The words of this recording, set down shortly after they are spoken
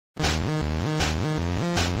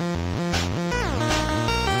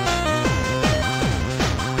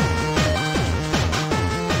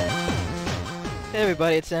Hey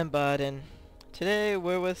everybody, it's Mbot, and today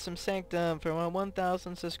we're with some Sanctum for my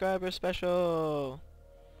 1000 subscriber special.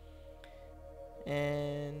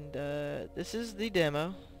 And this is the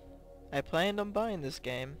demo. I planned on buying this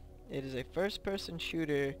game. It is a first-person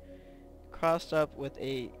shooter crossed up with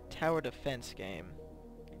a tower defense game.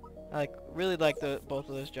 I really like both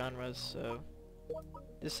of those genres, so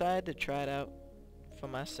decided to try it out for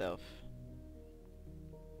myself.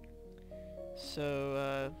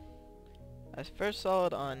 So I first saw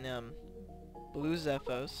it on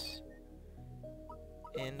BlueFuZiion,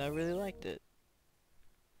 and I really liked it.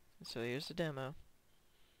 So here's the demo.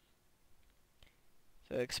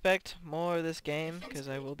 So expect more of this game, because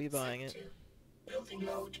I will be buying it.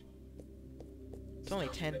 It's only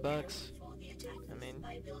 10 bucks. I mean,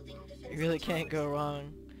 you really can't go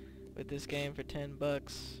wrong with this game for 10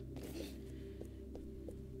 bucks.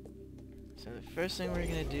 So the first thing we're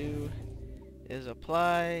gonna do is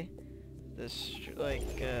apply this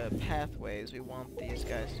pathways we want these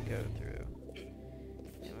guys to go through,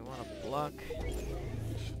 and we want to block.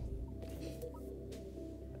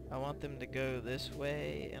 I want them to go this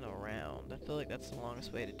way and around. I feel like that's the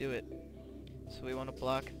longest way to do it. So we want to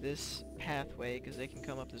block this pathway because they can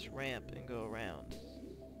come up this ramp and go around.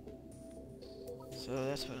 So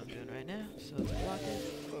that's what I'm doing right now. So let's block it.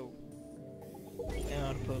 Whoa. And I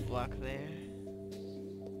want to put a block there.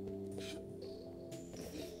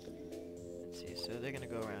 So they're gonna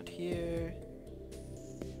go around here,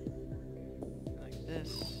 like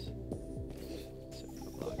this. So put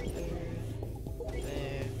a block there,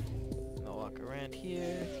 there. And I'll walk around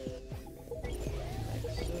here, like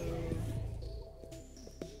so.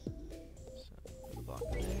 So put a block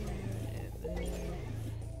there and there.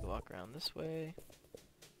 Walk around this way,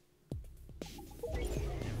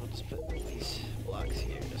 and we'll just put these blocks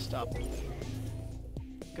here to stop them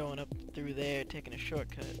going up through there, taking a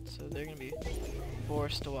shortcut. So they're gonna be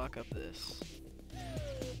forced to walk up this.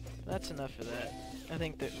 That's enough for that. I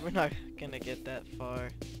think that we're not gonna get that far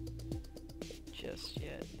just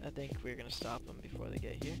yet. I think we're gonna stop them before they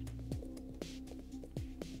get here.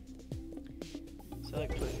 So I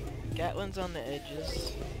put Gatlins on the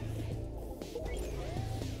edges,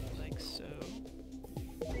 like so.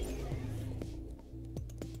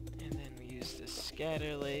 And then we use the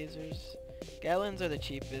scatter lasers. Gatlins are the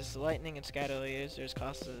cheapest. Lightning and scatter lasers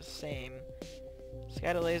cost the same.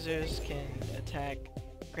 Scatter lasers can attack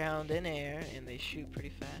ground and air, and they shoot pretty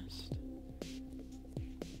fast.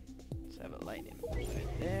 Let's have a lightning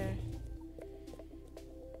right there.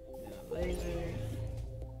 And a laser.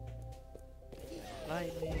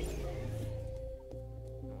 Lightning.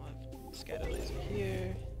 And we'll have a scatter laser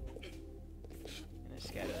here. And a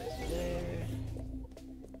scatter laser there.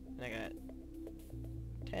 And I got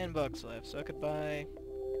 10 bucks left, so I could buy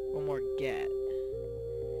one more GAT.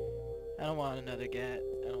 I don't want another GAT,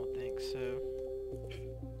 I don't think so.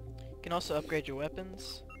 You can also upgrade your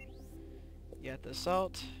weapons. You got the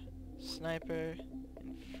assault, sniper,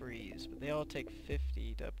 and freeze, but they all take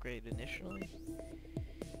 50 to upgrade initially.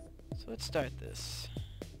 So let's start this.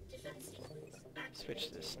 Switch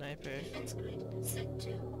to the sniper.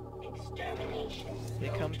 They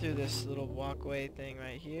come through this little walkway thing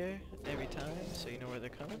right here every time, so you know where they're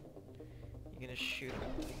coming. You're gonna shoot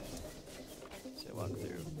them. So walk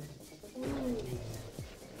through.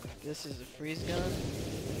 This is a freeze gun,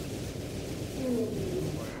 or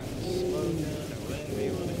slow gun, or whatever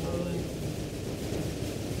you want to call it.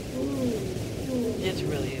 It's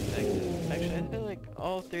really effective. Actually, I feel like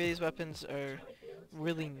all three of these weapons are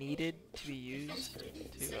really needed to be used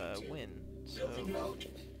to win. So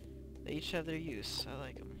they each have their use. I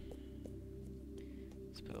like them.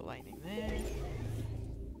 Let's put a lightning there,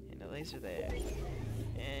 and a laser there,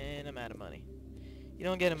 and I'm out of money. You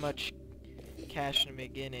don't get much cash in the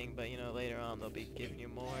beginning, but you know, later on they'll be giving you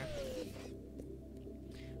more.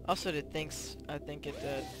 Also, I think it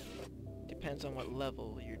depends on what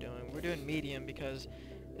level you're doing. We're doing medium because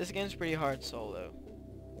this game's pretty hard solo.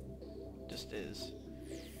 Just is.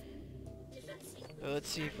 So let's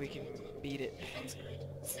see if we can beat it.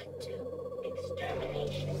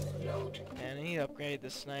 And I need to upgrade the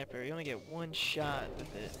sniper. You only get one shot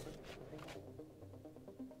with it.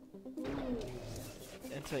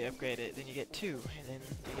 Until you upgrade it, then you get 2, and then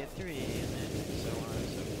you get 3, and then so on and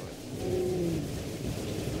so forth.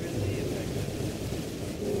 Really effective.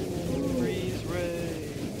 Freeze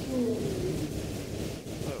ray!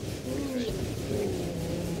 Oh, freeze ray.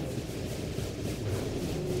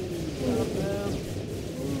 Stop them!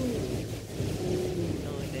 I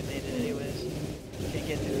don't think they made it anyways. Can't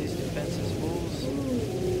get through these fences, fools.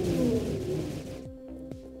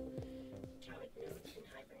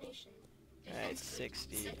 Alright,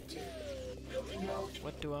 60.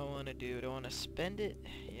 What do I want to do? Do I want to spend it?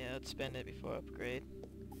 Yeah, let's spend it before I upgrade.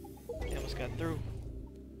 I almost got through.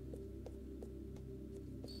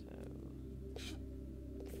 So,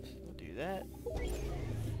 we'll do that.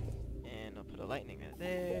 And I'll put a lightning right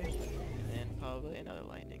there. And then probably another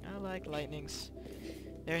lightning. I like lightnings.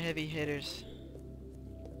 They're heavy hitters.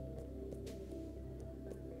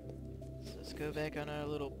 So let's go back on our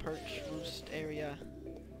little perch roost area.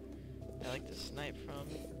 I like to snipe from,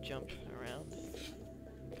 jump around.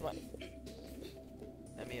 Come on.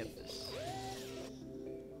 Let me up this.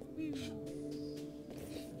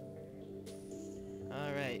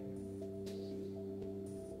 Alright.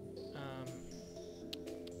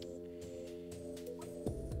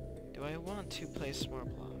 Do I want to place more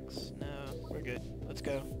blocks? No, we're good. Let's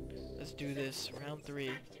go. Let's do this. Round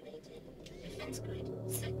 3. Defense grid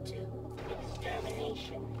set to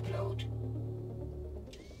extermination mode.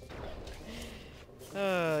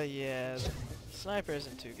 Oh, yeah. Sniper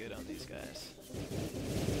isn't too good on these guys.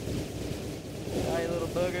 Die, little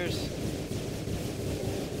boogers.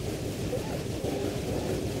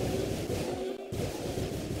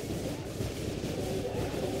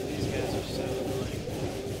 These guys are so annoying.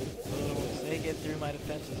 The little ones, they get through my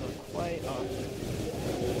defenses quite often.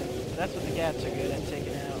 That's what the gats are good at,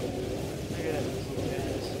 taking out. They're good at those little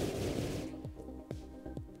guys.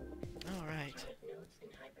 Alright.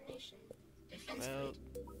 Well,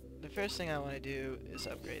 the first thing I want to do is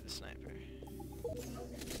upgrade the sniper.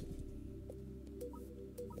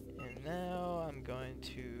 And now I'm going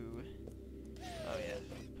to... oh yeah,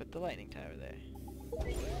 put the lightning tower there.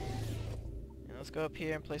 And let's go up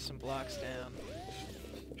here and place some blocks down.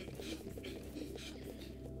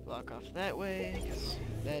 Block off that way, because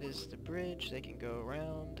that is the bridge. They can go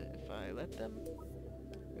around if I let them.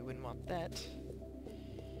 We wouldn't want that.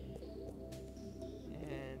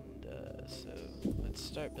 So let's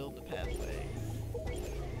start building the pathway.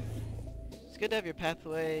 It's good to have your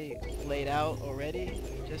pathway laid out already,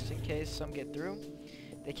 just in case some get through.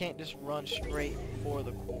 They can't just run straight for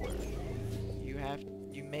the core.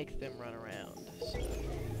 You make them run around. So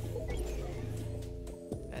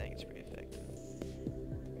I think it's pretty effective.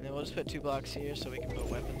 And then we'll just put 2 blocks here so we can put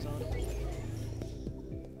weapons on them.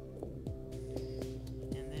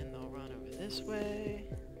 And then they'll run over this way.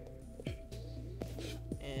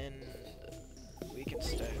 And we can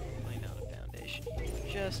start laying out a foundation here,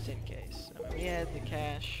 just in case. I mean, we had the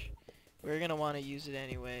cash. We're gonna want to use it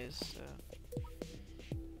anyways, so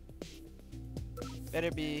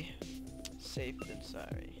better be safe than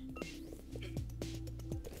sorry.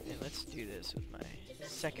 And let's do this with my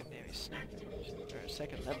secondary sniper, or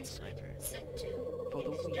second level sniper, for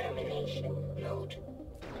the win.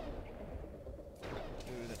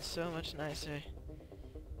 Ooh, that's so much nicer.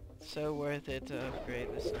 So worth it to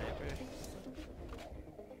upgrade the sniper.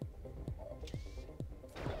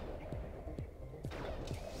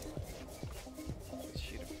 Let's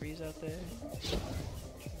shoot a freeze out there.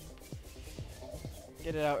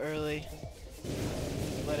 Get it out early.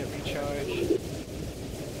 Let it recharge.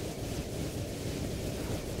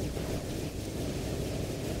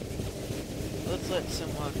 Let's let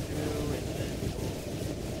some walk through and then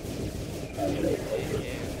we'll take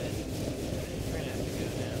care of it. We're gonna have to go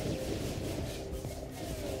now.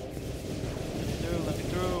 Let me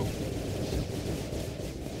through.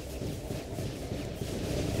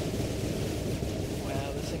 Wow,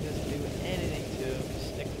 this thing doesn't do anything to him.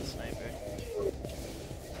 Stick with the sniper.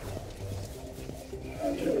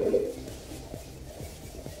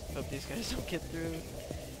 Hope these guys don't get through.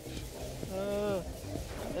 Oh,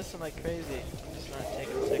 I'm missing like crazy. I'm just not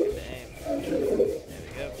taking a second to aim. There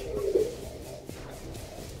we go.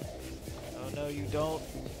 Oh no, you don't.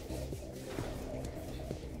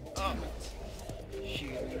 Oh.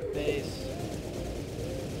 Shoot your base.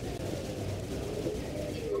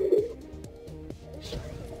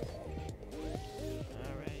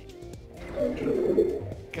 Alright.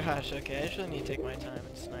 Gosh, okay, I actually need to take my time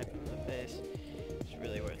and snipe him in the face. It's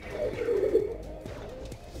really worth it.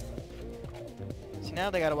 See, now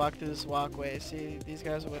they gotta walk through this walkway. See, these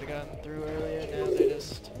guys would have gotten through earlier, now they're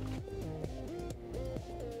just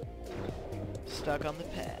stuck on the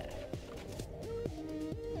path.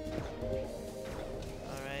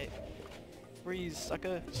 Freeze,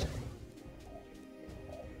 sucker!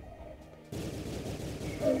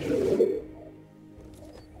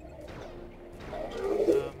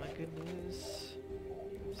 Oh my goodness.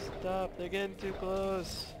 Stop, they're getting too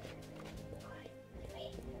close.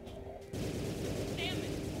 Damn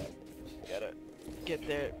it. Gotta get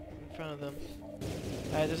there in front of them.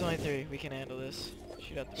 Alright, there's only 3. We can handle this.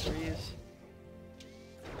 Shoot out the freeze.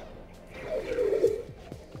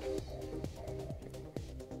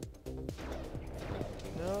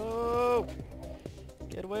 No!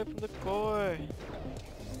 Get away from the core!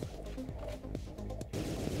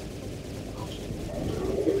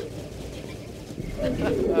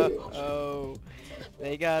 Oh,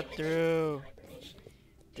 they got through.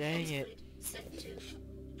 Dang it. Sanctum.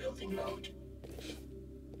 Building mode.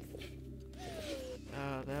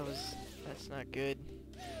 Oh, that's not good.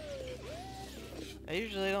 I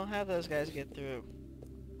usually don't have those guys get through.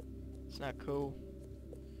 It's not cool.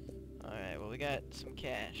 Alright, well we got some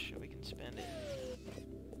cash, so we can spend it.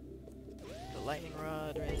 The lightning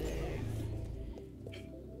rod right there.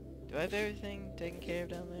 Do I have everything taken care of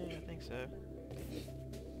down there? I think so.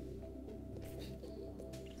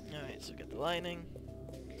 Alright, so we got the lightning.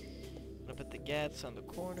 I'm gonna put the gats on the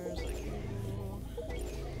corners like usual.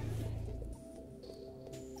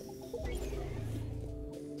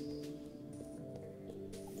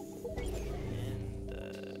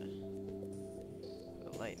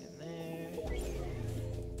 Lightning there.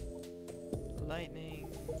 Lightning.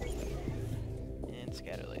 And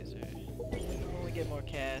scatter laser. And when we get more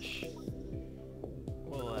cash,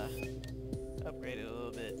 we'll upgrade it a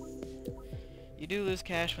little bit. You do lose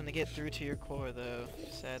cash when they get through to your core though,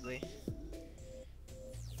 sadly.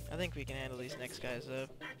 I think we can handle these next guys though.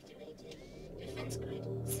 Activated. Defense grid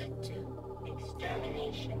set to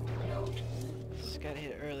extermination mode. Just gotta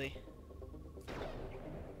hit it early.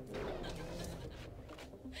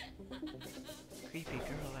 Creepy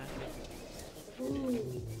girl laughing.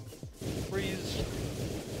 Freeze.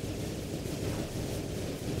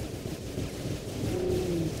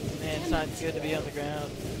 Man, it's not good to be on the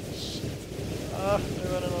ground. Oh,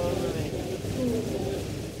 they're running all over me.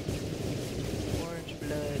 Orange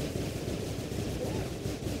blood.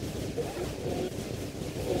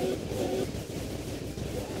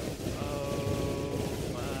 Oh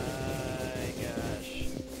my gosh.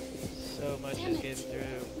 So much is getting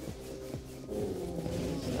through.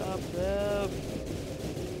 Stop them!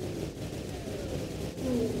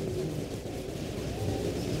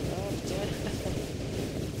 Stop them!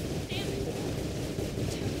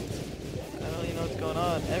 I don't even know what's going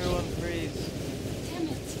on. Everyone freeze. Damn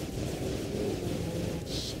it.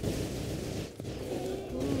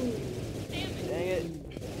 Dang it.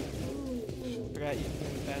 Forgot you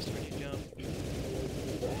move faster when you jump.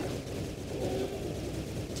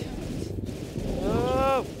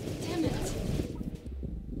 Oh! Damn it.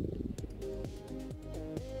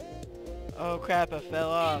 Oh crap, I fell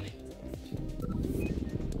off.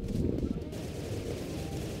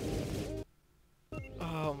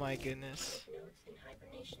 Oh my goodness.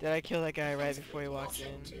 Did I kill that guy right before he walked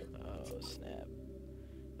in? Oh snap.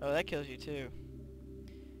 Oh, that kills you too.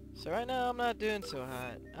 So right now I'm not doing so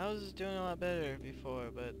hot. I was doing a lot better before,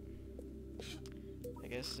 but I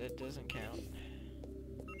guess it doesn't count.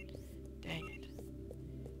 Dang it.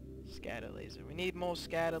 Scatter laser. We need more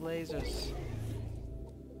scatter lasers.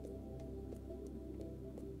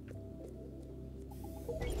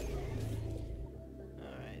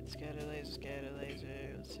 Alright, scatter laser, scatter laser.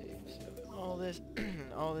 Let's see. So all this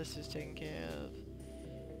all this is taken care of.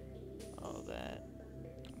 All that.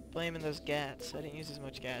 I'm blaming those gats. I didn't use as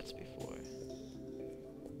much gats before.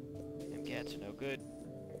 Them gats are no good.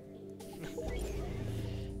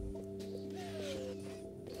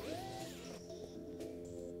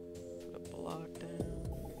 Put a block down.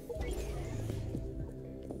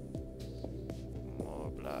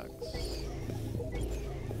 More blocks.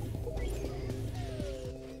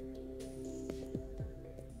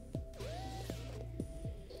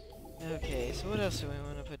 Okay, so what else do we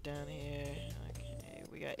want to put down here? Okay,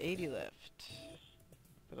 we got 80 left.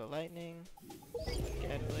 Put a lightning,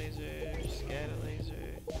 scatter laser, scatter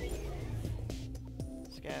laser,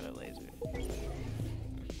 scatter laser.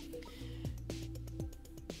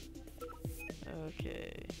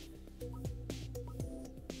 Okay.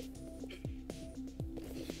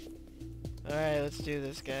 Alright, let's do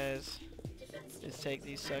this, guys. Let's take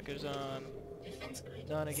these suckers on.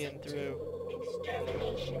 None are getting through.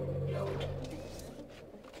 Extermination mode.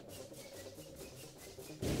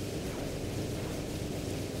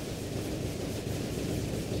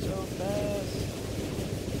 So fast.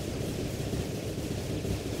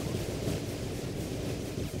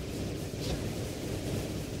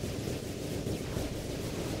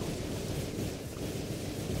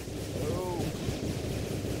 Oh.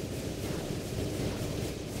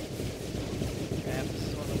 Crap, this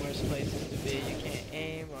is one of the worst places to be. You can't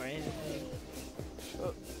aim or anything.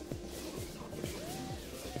 Oh.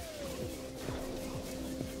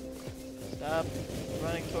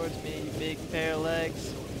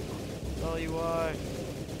 all you are.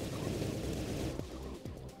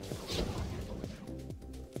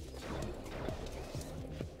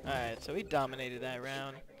 Alright, so we dominated that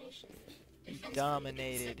round. We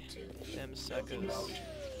dominated them suckers. I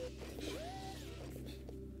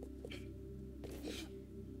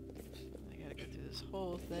gotta go through this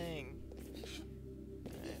whole thing.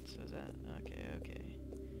 Alright, so is that... Okay.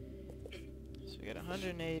 So we got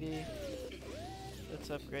 180. Let's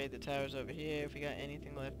upgrade the towers over here if we got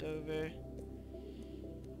anything left over.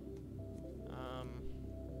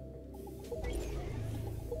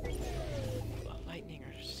 Lightning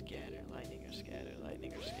or scatter, lightning or scatter,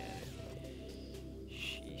 lightning or scatter.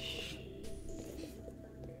 Sheesh.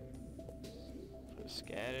 Put a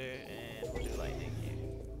scatter and we'll do lightning here.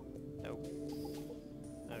 Nope.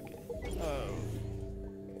 Okay. Oh.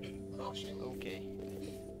 Okay.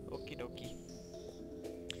 Okie dokie.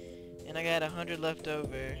 And I got 100 left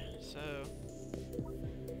over, so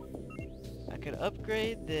I could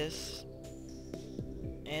upgrade this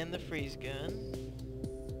and the freeze gun,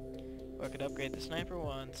 or I could upgrade the sniper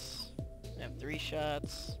once and have 3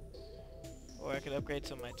 shots, or I could upgrade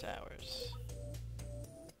some of my towers,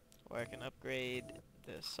 or I can upgrade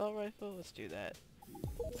the assault rifle. Let's do that,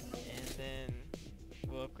 and then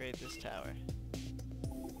we'll upgrade this tower.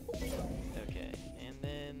 Okay, and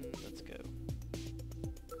then let's go.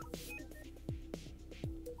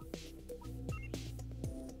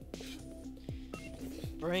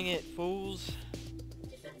 Bring it, fools.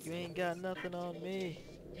 You ain't got nothing on me.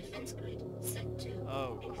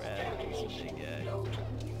 Oh crap, he's a big guy.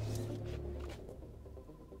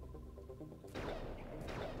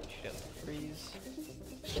 Shoot out the freeze.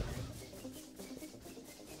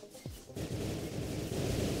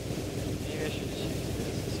 Maybe I should just use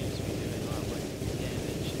this. It seems to be doing a lot more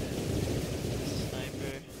damage than the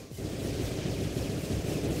sniper.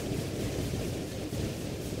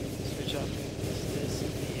 Switch off this and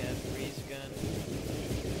the freeze gun.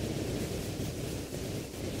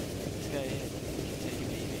 This guy can take a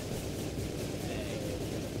beating. Dang.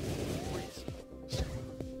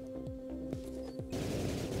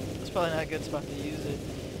 That's probably not a good spot to use it.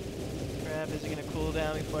 Crap, is it gonna cool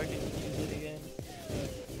down before I can use it again?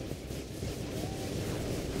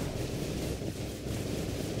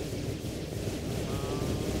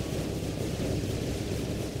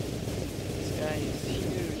 This guy is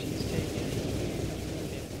huge, he's taking it.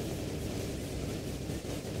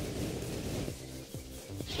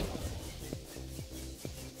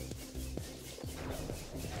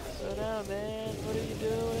 Slow down, man. What are you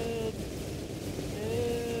doing?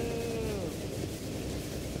 Ew.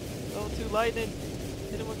 Level 2 lightning.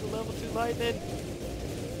 Hit him with the level 2 lightning.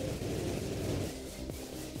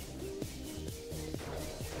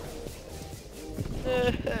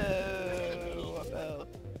 No, I fell.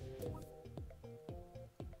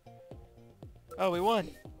 Oh, we won.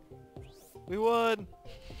 We won.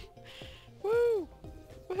 Woo!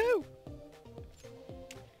 Woohoo!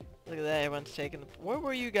 Look at that, everyone's taking the... Where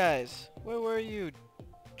were you guys? Where were you?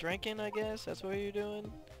 Drinking, I guess? That's what you're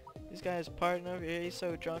doing? This guy's partying over here. He's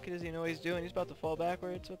so drunk he doesn't even know what he's doing. He's about to fall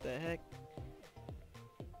backwards. What the heck?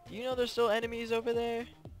 Do you know there's still enemies over there?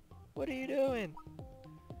 What are you doing?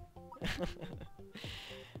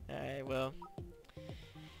 Alright, well.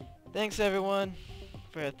 Thanks everyone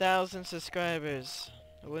for 1,000 subscribers.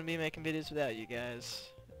 I wouldn't be making videos without you guys.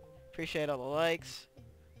 Appreciate all the likes,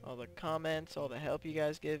 all the comments, all the help you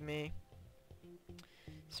guys give me.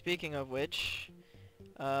 Speaking of which,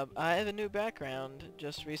 I have a new background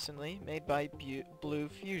just recently made by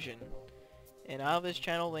BlueFuZiion, and I'll have his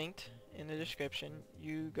channel linked in the description.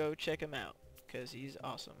 You go check him out, because he's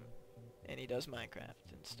awesome, and he does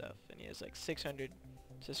Minecraft and stuff, and he has like 600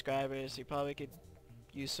 subscribers. He probably could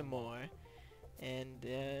use some more, and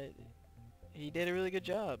he did a really good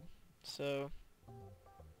job, so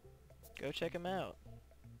go check him out.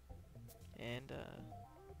 And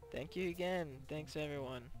thank you again. Thanks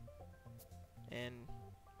everyone. And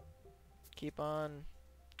keep on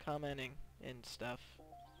commenting and stuff.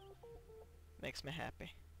 Makes me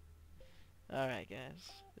happy. Alright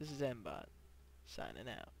guys, this is Mbot, signing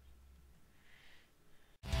out.